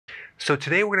So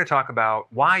today we're going to talk about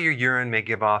why your urine may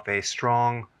give off a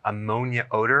strong ammonia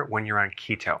odor when you're on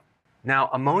keto. Now,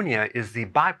 ammonia is the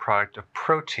byproduct of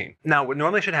protein. Now, what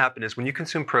normally should happen is when you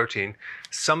consume protein,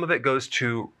 some of it goes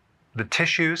to the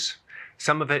tissues,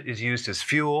 some of it is used as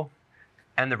fuel,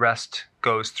 and the rest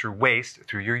goes through waste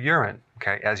through your urine,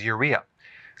 okay, as urea.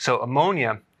 So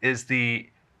ammonia is the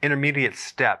intermediate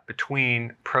step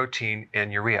between protein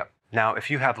and urea. Now,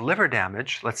 if you have liver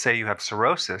damage, let's say you have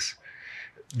cirrhosis,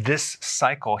 this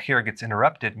cycle here gets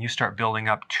interrupted and you start building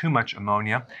up too much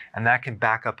ammonia, and that can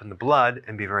back up in the blood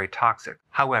and be very toxic.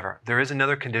 However, there is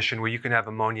another condition where you can have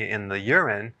ammonia in the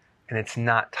urine and it's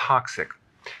not toxic.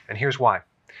 And here's why.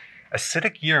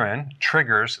 Acidic urine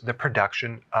triggers the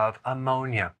production of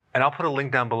ammonia. And I'll put a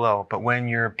link down below, but when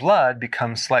your blood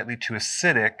becomes slightly too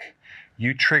acidic,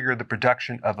 you trigger the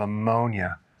production of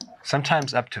ammonia,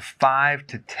 sometimes up to 5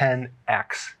 to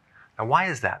 10x. Now, why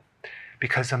is that?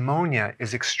 Because ammonia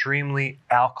is extremely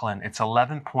alkaline. It's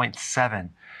 11.7.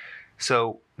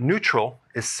 So neutral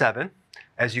is 7.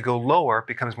 As you go lower, it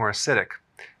becomes more acidic.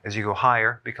 As you go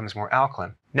higher, it becomes more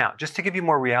alkaline. Now, just to give you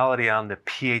more reality on the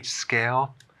pH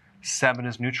scale, 7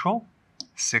 is neutral,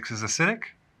 6 is acidic,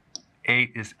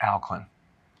 8 is alkaline.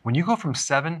 When you go from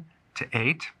 7 to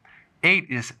 8, 8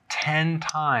 is 10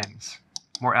 times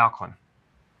more alkaline.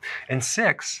 And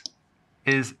 6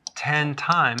 is 10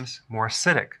 times more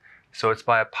acidic. So it's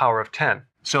by a power of 10.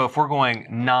 So if we're going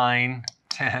 9,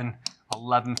 10,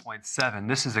 11.7,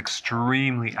 this is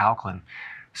extremely alkaline.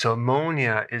 So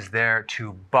ammonia is there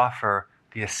to buffer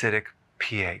the acidic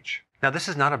pH. Now, this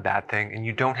is not a bad thing, and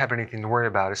you don't have anything to worry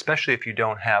about, especially if you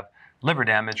don't have liver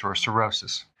damage or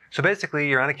cirrhosis. So basically,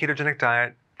 you're on a ketogenic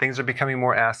diet, things are becoming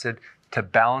more acid. To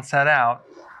balance that out,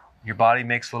 your body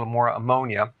makes a little more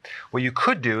ammonia. What you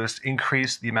could do is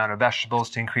increase the amount of vegetables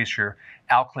to increase your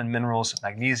alkaline minerals,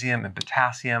 magnesium and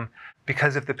potassium,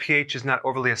 because if the pH is not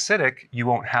overly acidic, you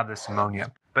won't have this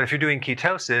ammonia. But if you're doing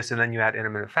ketosis and then you add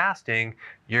intermittent fasting,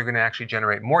 you're going to actually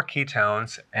generate more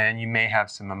ketones and you may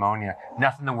have some ammonia.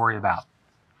 Nothing to worry about.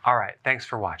 All right, thanks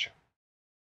for watching.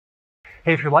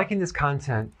 Hey, if you're liking this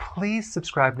content, please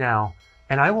subscribe now,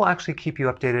 and I will actually keep you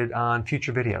updated on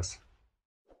future videos.